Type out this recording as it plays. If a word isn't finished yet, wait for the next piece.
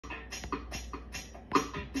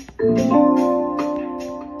How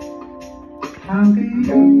can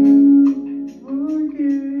you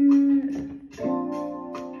forget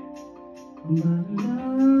my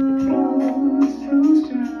love so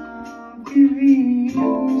strong? Giving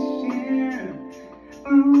share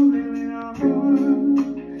all living on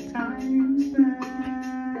time you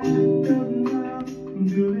spend building up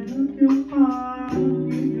your heart.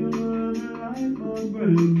 Give your love like a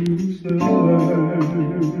brand new start.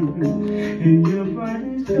 In your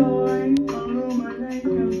brightest joy, illuminate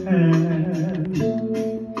the path.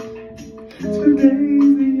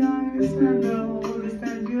 Today's the youngest and oldest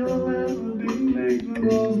that you'll ever be. Make the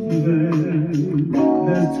most of that.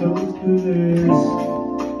 Let's toast to this.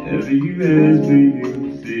 Ever you ask me,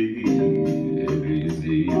 you see. Ever you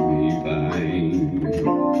see me find.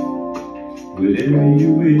 Whatever you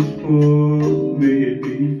wish for, may it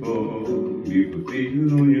be for. Be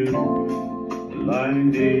fulfilled on you. The light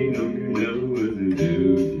and day, know you know what to do.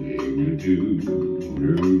 You do.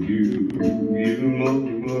 Through you. Give him all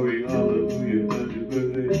the glory, hallelujah. Happy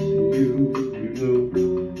birthday to you. You know.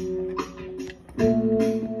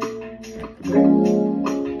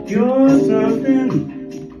 You're something.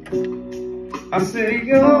 I say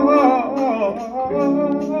you're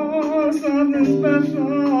something special.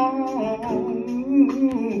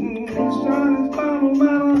 Shining star no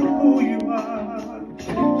matter who you are.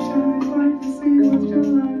 Shining bright to see what your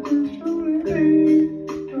life is truly made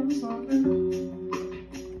of.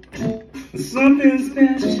 Something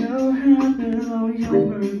special happens on your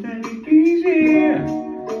birthday each year.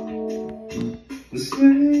 The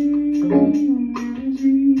same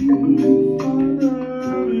energy,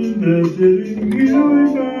 Father, invested in you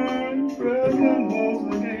and present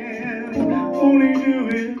once again. Only do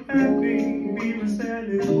it happy, be sad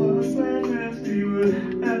is what a sadness you would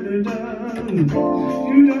have done.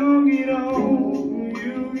 You don't get old,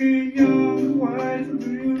 you get young, quite so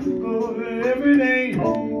beautiful every day.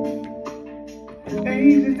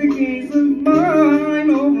 Age is the keys of mine,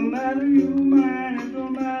 no matter you mine, it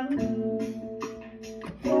don't matter.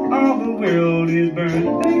 All the world is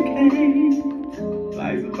birthday cake.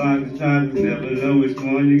 Life's a box of chocolates, never know which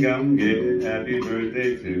one you gonna get. Happy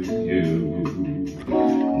birthday to you.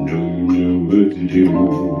 Know you know what to do.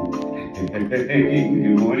 Hey,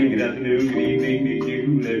 good morning, good afternoon, good evening to you.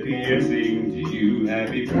 Let me hear sing to you.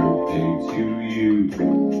 Happy birthday to you.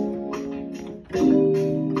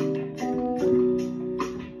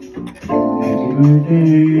 Happy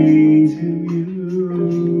birthday to you.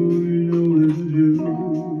 You know what to do.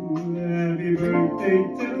 Happy birthday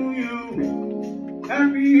to you.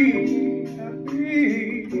 Happy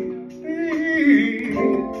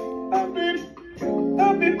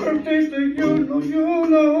birthday to you. You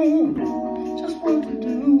know just what to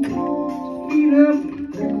do. Eat up,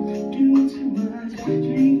 do too much,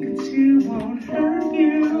 drink until won't hurt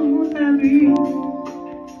you.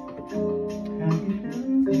 Happy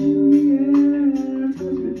feelings, yeah.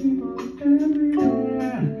 Touch with people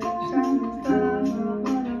everywhere. Shining stars, no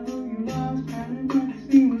matter who you are. Shining bright to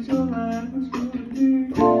see what your life was gonna be.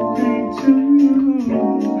 Thank to you.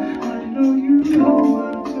 I know you know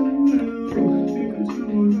what to do. Because you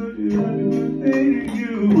will hurt you. Happy birthday to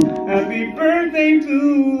you. Happy birthday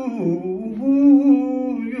to